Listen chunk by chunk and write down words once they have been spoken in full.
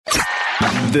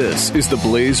This is the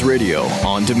Blaze Radio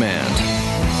on demand.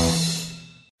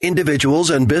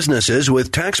 Individuals and businesses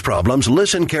with tax problems,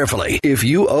 listen carefully. If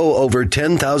you owe over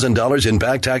 $10,000 in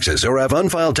back taxes or have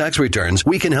unfiled tax returns,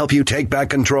 we can help you take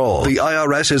back control. The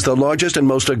IRS is the largest and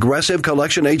most aggressive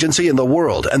collection agency in the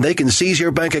world, and they can seize your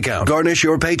bank account, garnish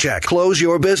your paycheck, close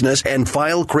your business, and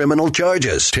file criminal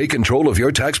charges. Take control of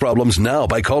your tax problems now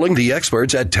by calling the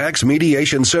experts at Tax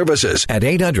Mediation Services at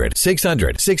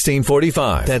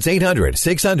 800-600-1645. That's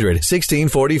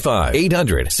 800-600-1645.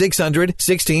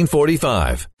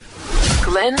 800-600-1645.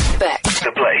 Glenn Beck.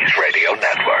 The Blaze Radio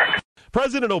Network.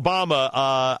 President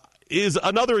Obama is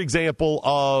another example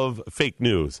of fake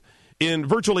news. In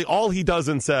virtually all he does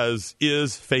and says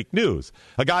is fake news.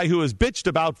 A guy who has bitched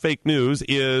about fake news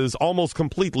is almost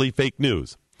completely fake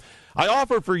news. I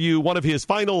offer for you one of his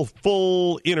final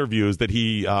full interviews that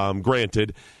he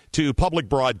granted to public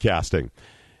broadcasting.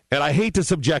 And I hate to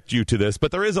subject you to this,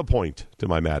 but there is a point to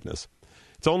my madness.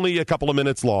 It's only a couple of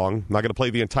minutes long. I'm not going to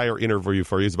play the entire interview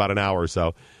for you. It's about an hour or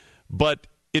so. But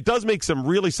it does make some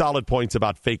really solid points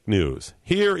about fake news.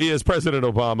 Here is President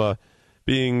Obama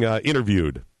being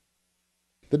interviewed.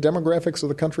 The demographics of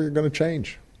the country are going to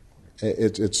change.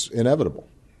 It's inevitable.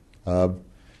 The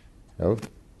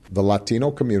Latino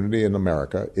community in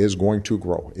America is going to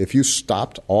grow. If you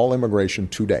stopped all immigration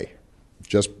today,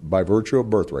 just by virtue of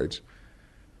birth rates,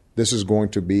 this is going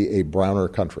to be a browner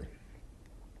country.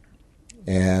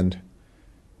 And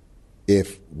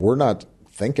if we're not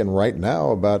thinking right now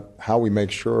about how we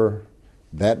make sure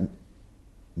that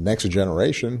next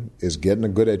generation is getting a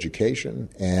good education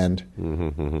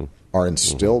and are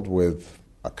instilled with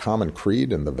a common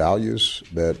creed and the values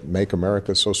that make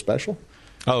America so special.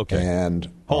 Okay. And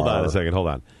hold on a second. Hold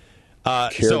on.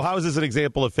 So how is this an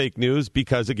example of fake news?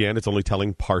 Because, again, it's only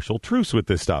telling partial truths with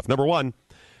this stuff. Number one,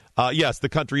 yes, the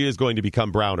country is going to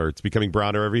become browner. It's becoming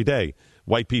browner every day.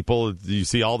 White people, you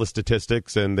see all the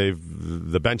statistics, and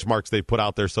the benchmarks they've put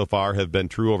out there so far have been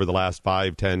true over the last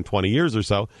 5, 10, 20 years or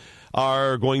so,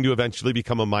 are going to eventually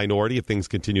become a minority if things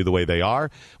continue the way they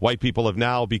are. White people have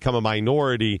now become a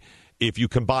minority if you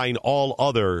combine all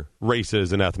other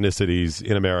races and ethnicities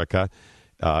in America.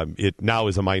 It now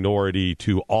is a minority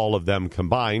to all of them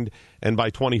combined, and by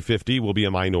 2050 will be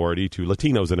a minority to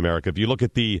Latinos in America. If you look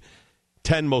at the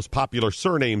 10 most popular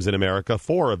surnames in America,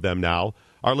 4 of them now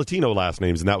are Latino last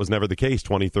names, and that was never the case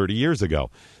 20, 30 years ago.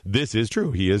 This is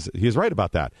true. He is right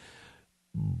about that.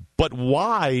 But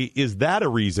why is that a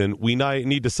reason we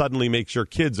need to suddenly make sure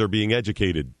kids are being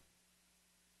educated?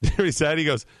 He said, he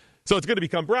goes, so it's going to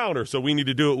become browner, so we need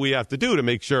to do what we have to do to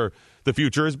make sure the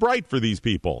future is bright for these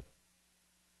people.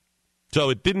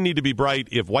 So it didn't need to be bright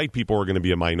if white people were going to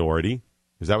be a minority.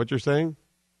 Is that what you're saying?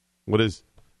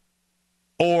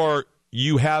 Or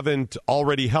you haven't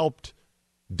already helped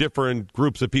different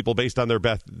groups of people based on their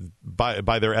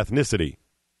by their ethnicity.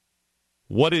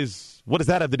 What does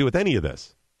that have to do with any of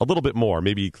this? A little bit more.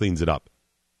 Maybe he cleans it up.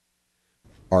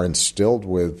 Are instilled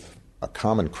with a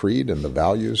common creed and the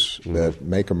values that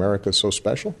make America so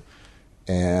special,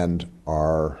 and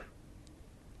are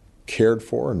cared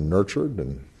for and nurtured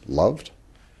and loved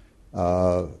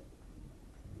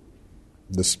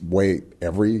this way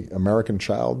every American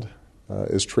child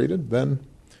is treated, then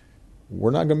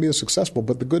we're not going to be as successful.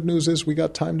 But the good news is we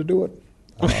got time to do it.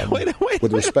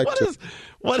 With respect to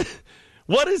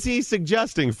what is he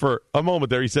suggesting for a moment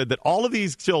there? He said that all of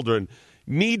these children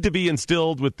need to be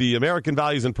instilled with the American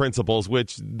values and principles,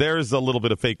 which there's a little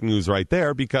bit of fake news right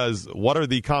there, because what are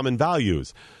the common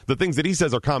values? The things that he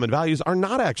says are common values are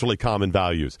not actually common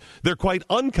values. They're quite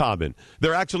uncommon.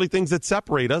 They're actually things that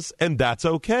separate us, and that's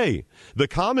okay. The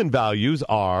common values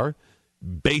are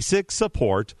basic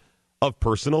support of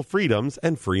personal freedoms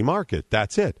and free market.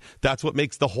 That's it. That's what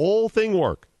makes the whole thing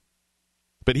work.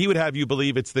 But he would have you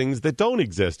believe it's things that don't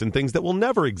exist and things that will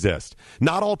never exist.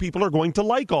 Not all people are going to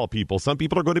like all people. Some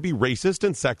people are going to be racist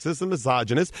and sexist and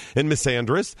misogynist and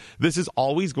misandrous. This is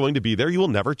always going to be there. You will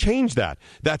never change that.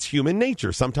 That's human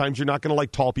nature. Sometimes you're not going to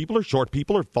like tall people or short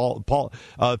people or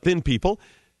thin people.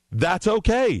 That's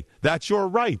okay. That's your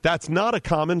right. That's not a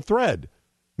common thread.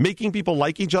 Making people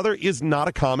like each other is not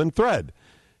a common thread.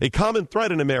 A common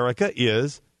thread in America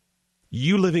is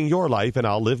you living your life and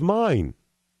I'll live mine.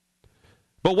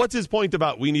 But what's his point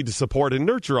about we need to support and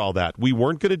nurture all that? We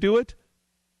weren't going to do it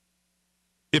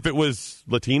if it was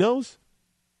Latinos?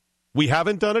 We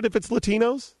haven't done it if it's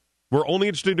Latinos? We're only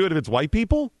interested in doing it if it's white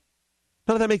people?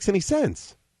 None of that makes any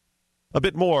sense. A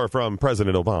bit more from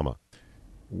President Obama.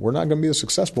 We're not going to be as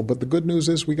successful, but the good news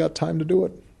is we got time to do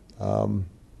it.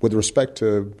 With respect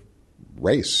to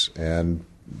race and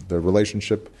the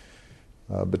relationship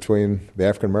between the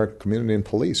African-American community and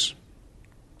police,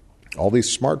 all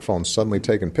these smartphones suddenly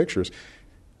taking pictures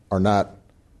are not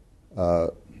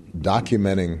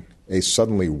documenting a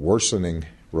suddenly worsening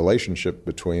relationship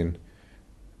between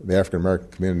the African American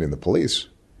community and the police.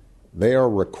 They are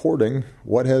recording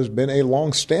what has been a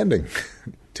long-standing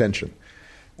tension.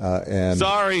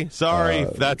 Sorry,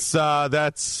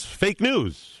 that's fake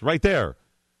news right there.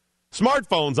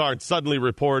 Smartphones aren't suddenly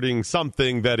reporting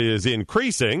something that is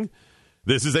increasing.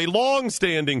 This is a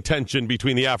long-standing tension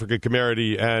between the African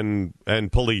community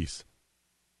and police.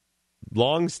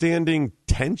 Long-standing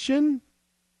tension?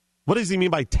 What does he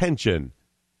mean by tension?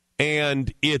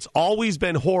 And it's always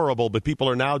been horrible, but people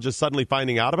are now just suddenly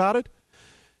finding out about it?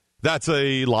 That's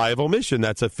a lie of omission.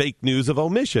 That's a fake news of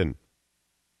omission.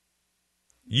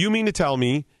 You mean to tell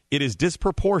me it is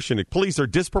disproportionate? Police are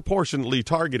disproportionately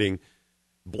targeting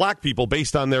black people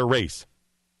based on their race.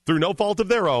 Through no fault of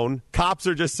their own, cops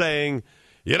are just saying,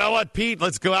 you know what, Pete,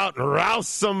 let's go out and rouse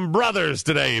some brothers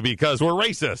today because we're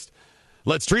racist.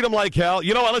 Let's treat them like hell.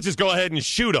 You know what, let's just go ahead and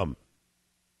shoot them.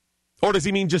 Or does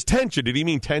he mean just tension? Did he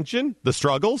mean tension, the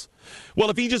struggles? Well,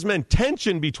 if he just meant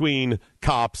tension between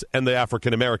cops and the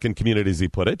African-American community, as he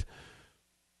put it,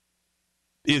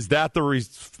 is that the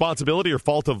responsibility or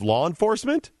fault of law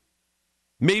enforcement?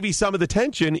 Maybe some of the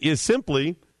tension is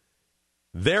simply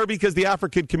there because the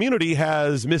African community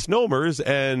has misnomers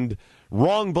and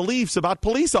wrong beliefs about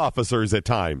police officers at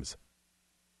times.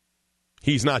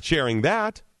 He's not sharing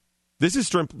that. This is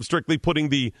strictly putting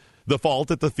the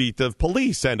fault at the feet of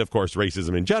police and, of course,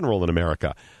 racism in general in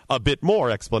America. A bit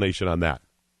more explanation on that.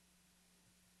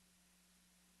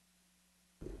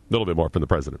 A little bit more from the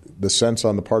president. The sense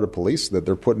on the part of police that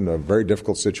they're put in a very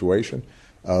difficult situation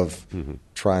of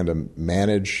trying to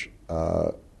manage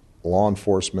law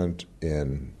enforcement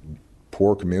in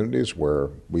poor communities where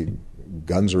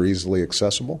guns are easily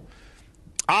accessible.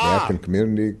 The African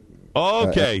community.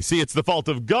 Okay, see, it's the fault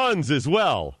of guns as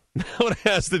well. Now it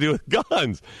has to do with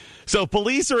guns. So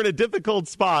police are in a difficult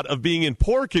spot of being in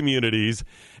poor communities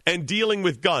and dealing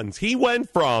with guns. He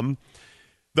went from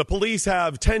the police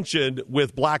have tension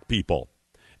with black people,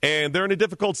 and they're in a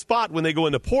difficult spot when they go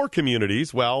into poor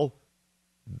communities. Well,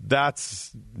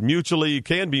 that's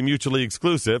can be mutually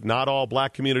exclusive. Not all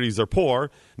black communities are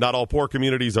poor. Not all poor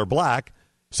communities are black.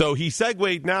 So he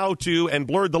segued now to and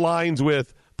blurred the lines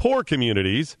with poor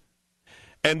communities.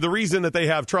 And the reason that they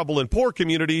have trouble in poor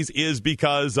communities is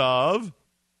because of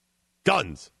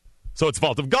guns. So it's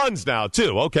fault of guns now,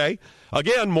 too. Okay.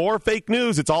 Again, more fake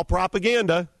news. It's all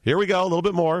propaganda. Here we go. A little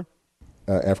bit more.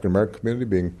 African-American community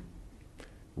being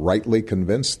rightly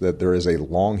convinced that there is a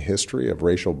long history of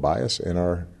racial bias in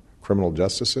our criminal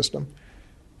justice system.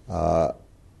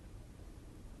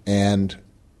 And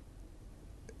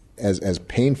as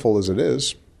painful as it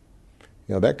is,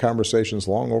 that conversation is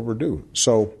long overdue.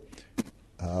 So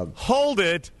hold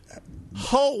it.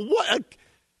 What?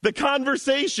 The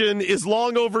conversation is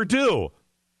long overdue.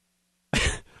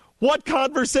 What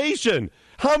conversation?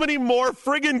 How many more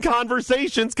friggin'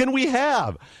 conversations can we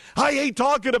have? I hate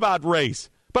talking about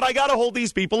race, but I got to hold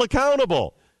these people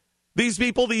accountable. These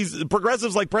people, these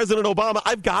progressives like President Obama,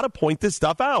 I've got to point this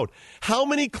stuff out. How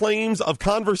many claims of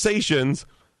conversations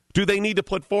do they need to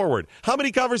put forward? How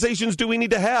many conversations do we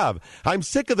need to have? I'm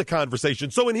sick of the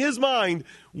conversation. So in his mind,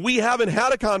 we haven't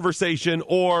had a conversation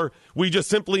or we just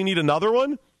simply need another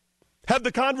one? Have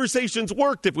the conversations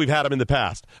worked if we've had them in the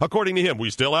past? According to him, we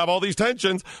still have all these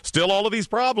tensions, still all of these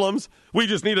problems. We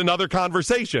just need another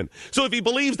conversation. So if he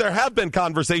believes there have been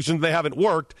conversations they haven't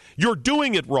worked, you're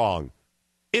doing it wrong.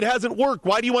 It hasn't worked.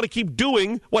 Why do you want to keep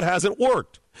doing what hasn't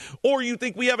worked? Or you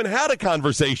think we haven't had a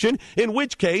conversation, in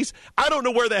which case, I don't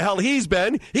know where the hell he's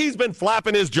been. He's been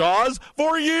flapping his jaws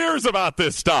for years about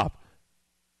this stuff.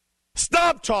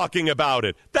 Stop talking about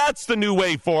it. That's the new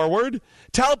way forward.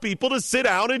 Tell people to sit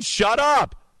down and shut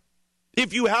up.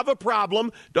 If you have a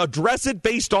problem, address it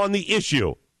based on the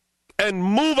issue and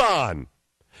move on.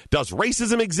 Does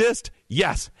racism exist?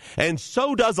 Yes. And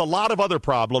so does a lot of other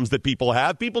problems that people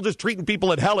have. People just treating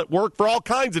people at hell at work for all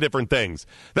kinds of different things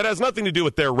that has nothing to do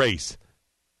with their race.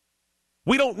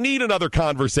 We don't need another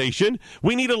conversation.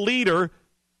 We need a leader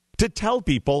to tell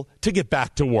people to get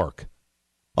back to work.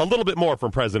 A little bit more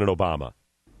from President Obama.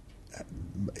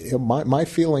 My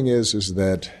feeling is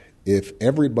that if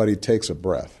everybody takes a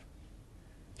breath.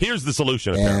 Here's the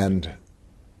solution, apparently. And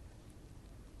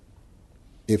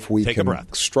if we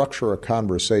can structure a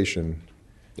conversation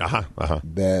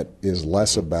that is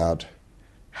less about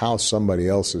how somebody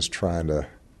else is trying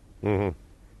to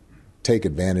take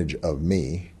advantage of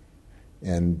me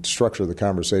and structure the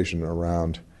conversation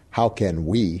around how can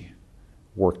we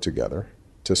work together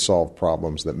to solve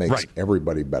problems that makes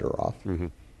everybody better off.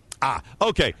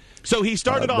 Okay. So he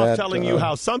started off telling you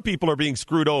how some people are being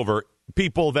screwed over,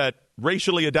 people that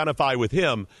racially identify with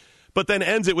him, but then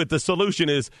ends it with the solution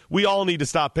is we all need to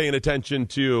stop paying attention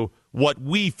to what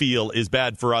we feel is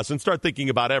bad for us and start thinking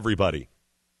about everybody.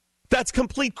 That's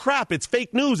complete crap. It's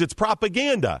fake news. It's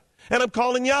propaganda. And I'm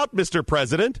calling you out, Mr.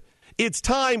 President. It's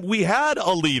time we had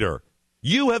a leader.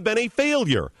 You have been a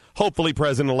failure. Hopefully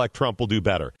President-elect Trump will do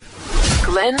better.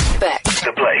 Glenn Beck.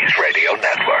 The Blaze Radio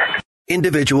Network.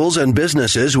 Individuals and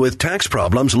businesses with tax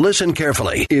problems, listen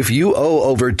carefully. If you owe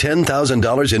over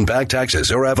 $10,000 in back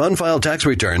taxes or have unfiled tax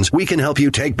returns, we can help you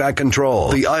take back control.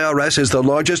 The IRS is the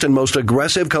largest and most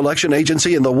aggressive collection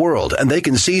agency in the world, and they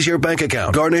can seize your bank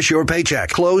account, garnish your paycheck,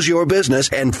 close your business,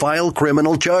 and file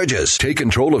criminal charges. Take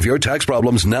control of your tax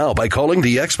problems now by calling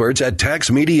the experts at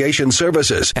Tax Mediation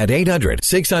Services at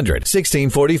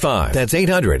 800-600-1645. That's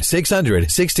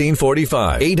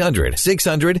 800-600-1645.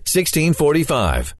 800-600-1645.